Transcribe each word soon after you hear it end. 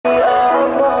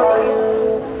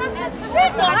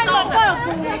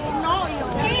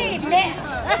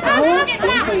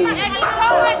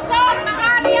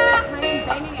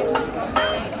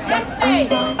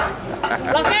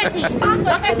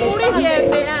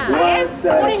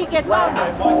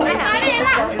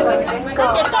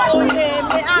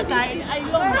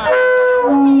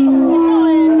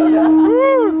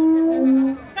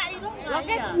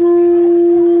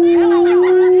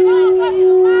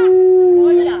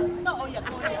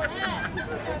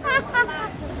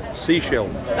Seashell.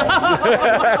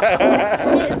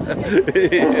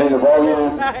 Testing the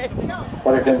volume.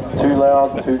 What again? Too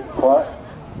loud, too quiet?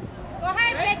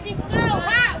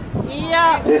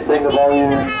 Testing the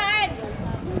volume.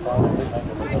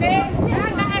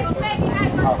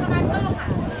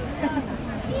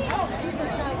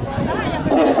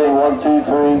 Testing 1 2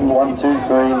 3 1 2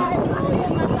 3.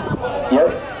 Yep.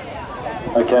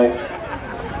 Okay.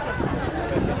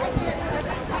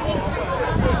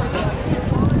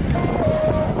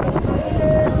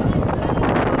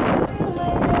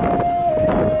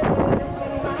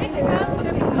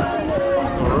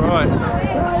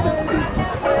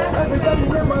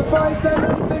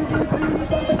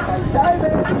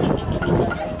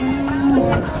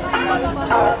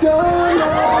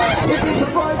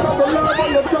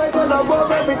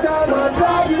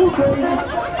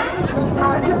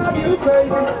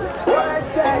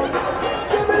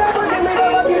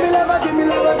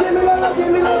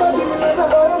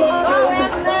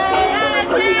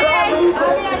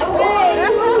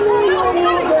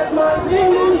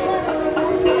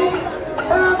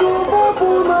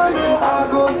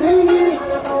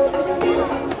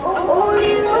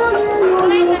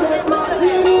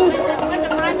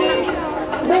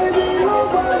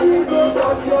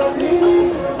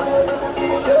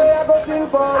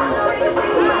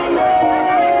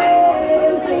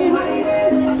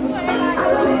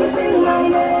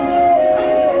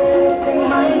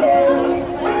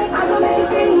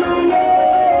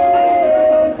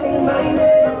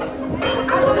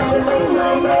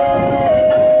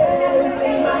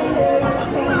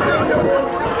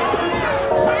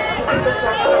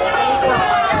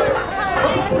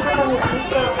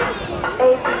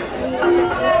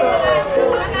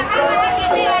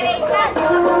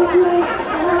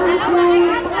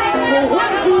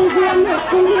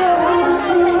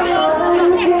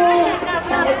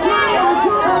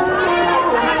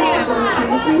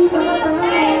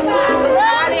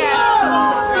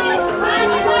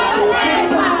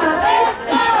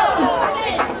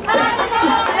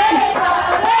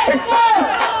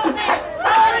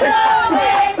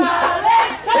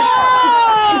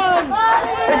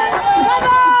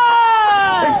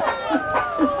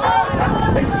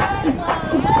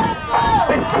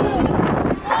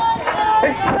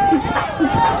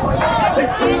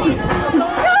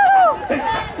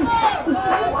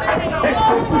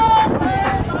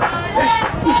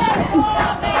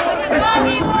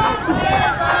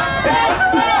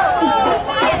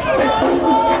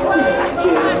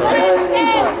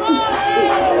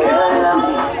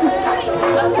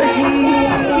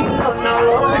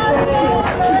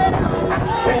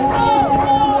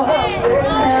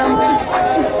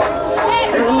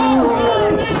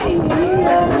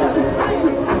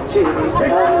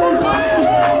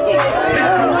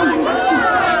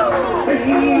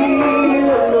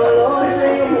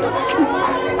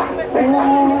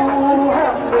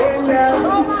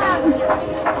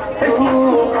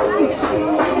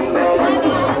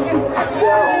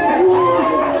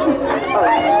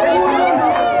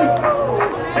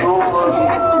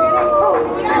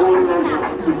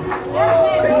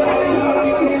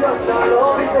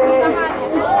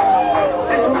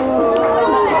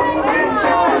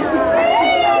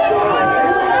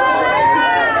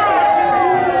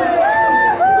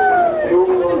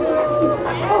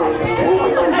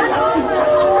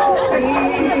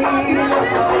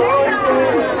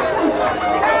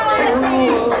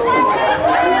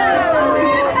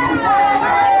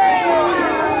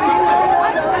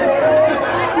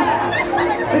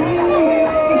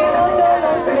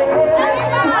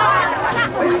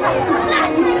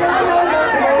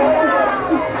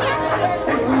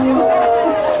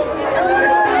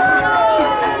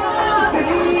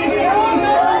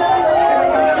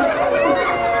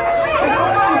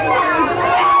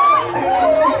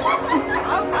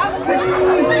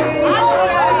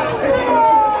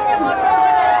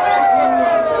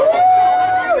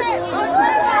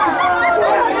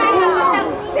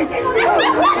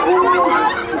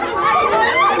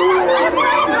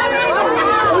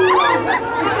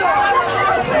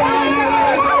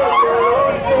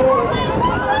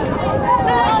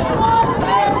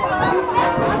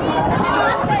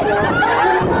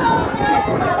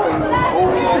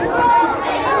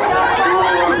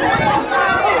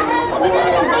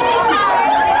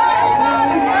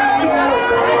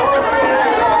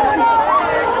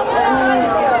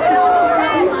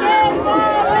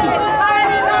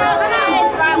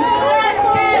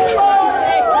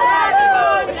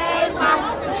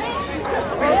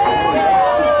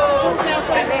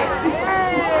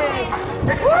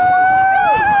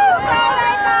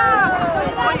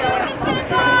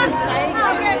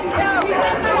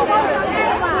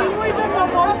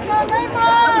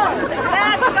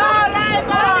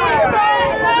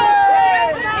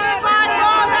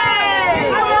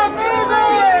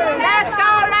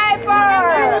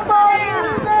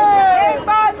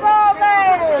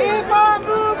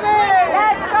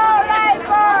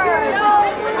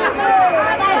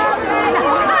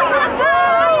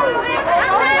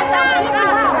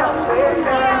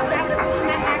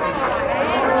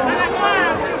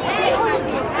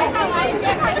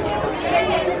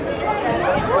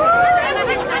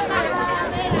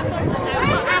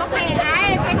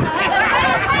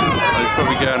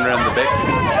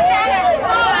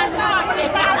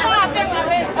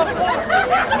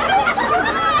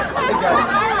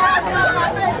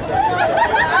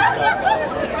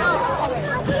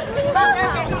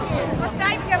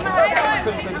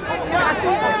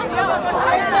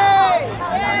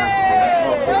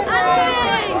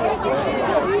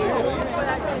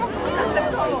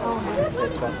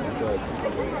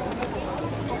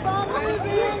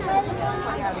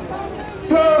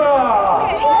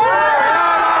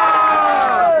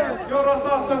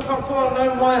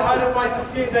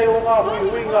 tēnei o ngā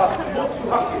huihuinga motu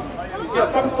hake. Kia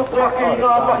tautoko ake i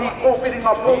ngā mahi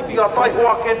kōwhiringa pōti a taiho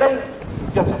ake nei.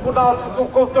 Kia tukuna atu tō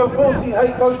koutou pōti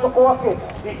hei tautoko ake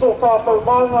i tō tātou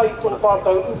maunga, i tō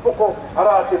tātou upoko,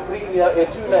 arā te Premier e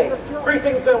tūnei.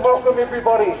 Greetings and welcome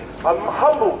everybody. I'm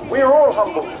humble, we're all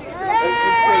humble.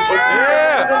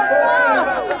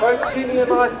 Both Jenny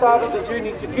and I started the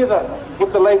journey together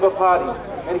with the Labour Party.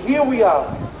 And here we are,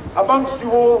 amongst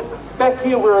you all, back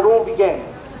here where it all began.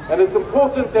 And it's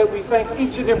important that we thank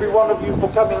each and every one of you for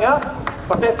coming out,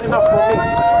 but that's enough for me.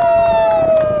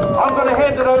 I'm going to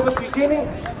hand it over to Jenny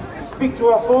to speak to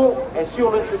us all, and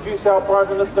she'll introduce our Prime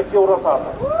Minister. Kia ora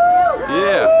tātou.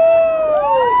 Yeah.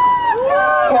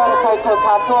 Kia ora koutou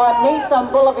katoa,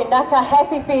 Nissan Bulavinaka,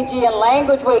 happy Fijian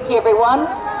Language Week everyone.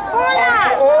 And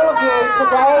for all of you,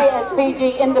 today is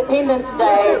Fiji Independence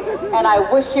Day, and I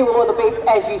wish you all the best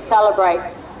as you celebrate.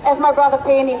 As my brother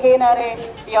Peeni, Henare,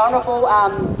 the Honourable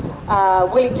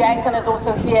Willie Jackson is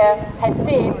also here, has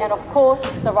said, and of course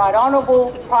the Right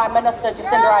Honourable Prime Minister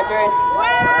Jacinda Ardern.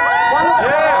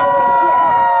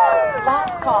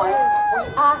 Last time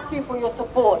we asked you for your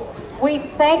support. We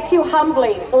thank you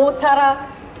humbly, Otara,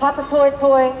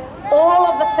 Papatoetoe, all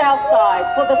of the South Side,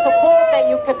 for the support that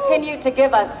you continue to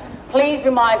give us. Please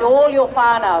remind all your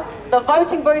whānau. The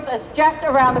voting booth is just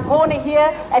around the corner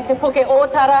here at Te Puke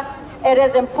Otara. It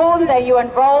is important that you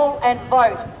enrol and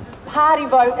vote. Party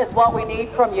vote is what we need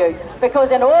from you,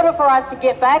 because in order for us to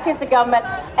get back into government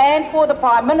and for the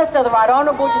Prime Minister, the Right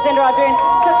Honourable Jacinda Ardern,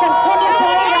 to continue to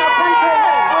lead our country,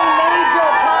 we need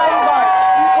your party vote.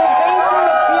 We've been through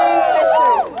a few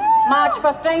issues. March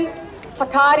 15th,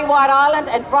 Whakaari White Island,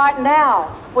 and right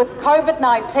now, with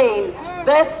COVID-19,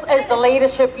 this is the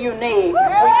leadership you need.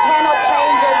 We cannot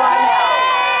change it right now.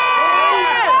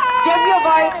 Give your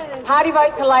vote, party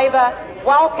vote to Labour.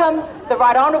 Welcome the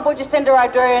Right Honourable Jacinda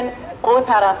Ardern,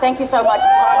 Otara. Thank you so much.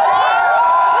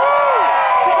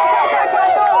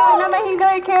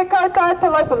 Kia koutou te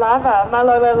lopalava,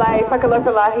 malolo lei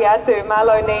whakalopalahi atu,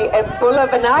 malo ni e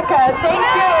Bulavinaka. Thank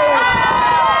you.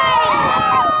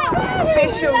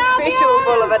 Special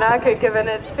Bulavinaka, given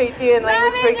it's Fijian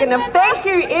Language Week. And thank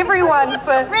you everyone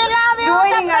for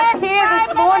joining us here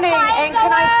this morning. And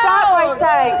can I start by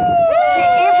saying to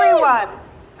everyone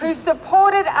who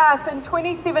supported us in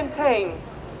 2017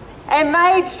 and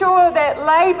made sure that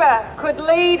Labour could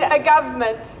lead a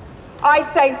government, I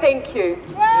say thank you.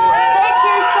 Thank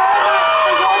you so much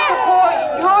for your support.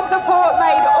 Your support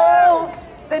made all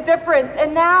the difference.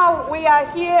 And now we are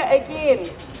here again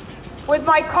with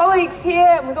my colleagues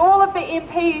here and with all of the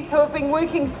MPs who have been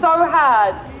working so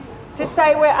hard to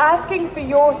say we're asking for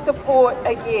your support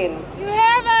again. You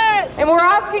have it! And we're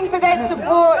asking for that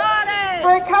support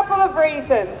for a couple of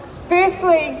reasons.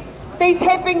 Firstly, these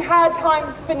have been hard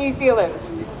times for New Zealand.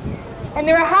 And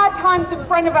there are hard times in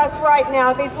front of us right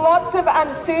now. There's lots of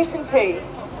uncertainty.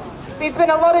 There's been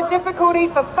a lot of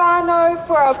difficulties for whānau,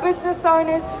 for our business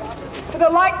owners, for the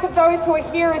likes of those who are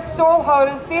here as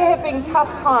stallholders. There have been tough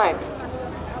times.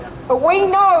 But we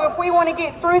know if we want to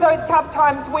get through those tough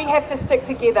times, we have to stick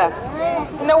together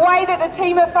in the way that the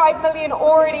team of 5 million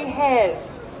already has.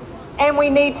 And we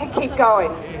need to keep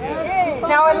going.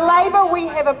 Now in Labour we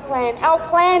have a plan. Our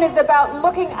plan is about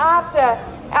looking after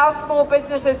our small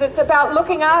businesses. It's about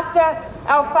looking after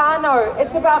our whānau.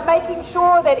 It's about making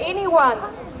sure that anyone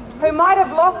who might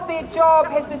have lost their job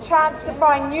has the chance to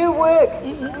find new work,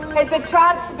 has the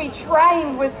chance to be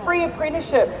trained with free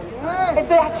apprenticeships, has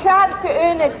the chance to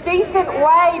earn a decent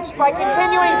wage by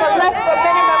continuing to lift the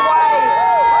minimum wage,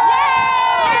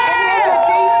 and has a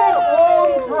decent,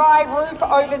 warm, dry roof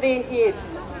over their heads.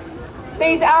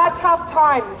 These are tough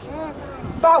times,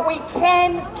 but we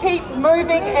can keep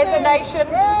moving as a nation.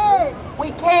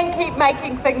 We can keep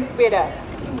making things better.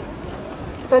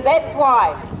 So that's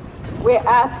why we're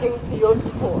asking for your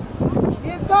support.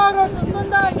 You've got it,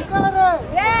 Jacinda, you got it!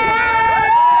 Yeah!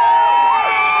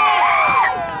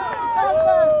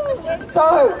 So,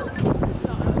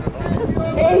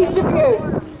 to each of you,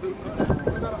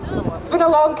 it's been a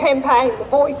long campaign, the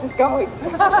voice is going.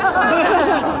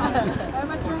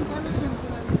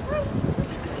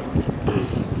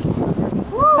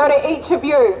 So to each of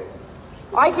you,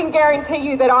 I can guarantee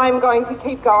you that I am going to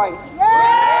keep going.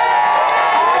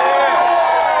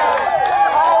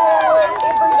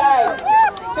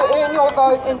 To earn your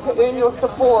vote and to earn your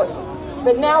support.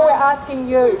 But now we're asking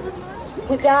you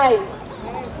today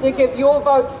to give your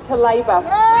vote to Labour. And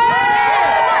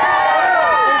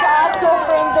to ask your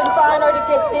friends in whānau to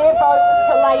give their votes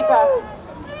to Labour.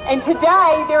 And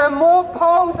today there are more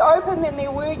polls open than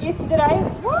there were yesterday.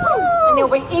 And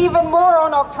there'll be even more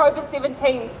on October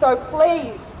 17th. So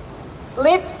please,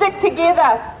 let's stick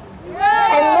together.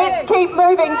 And Let's keep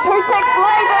moving. 2 ticks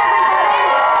Labour, everybody.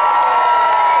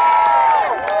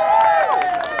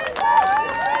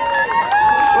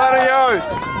 Bloody oath.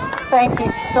 Thank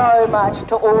you so much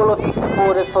to all of you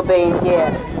supporters for being here.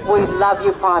 We love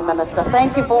you, Prime Minister.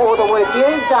 Thank you for all the work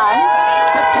you've done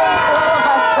to keep all of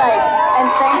us safe. And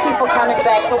thank you for coming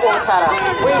back to Otara.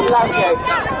 We love you.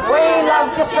 We love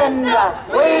Jacinda.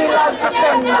 We love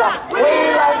Jacinda.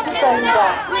 We love Jacinda.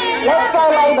 Let's go,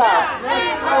 Labour.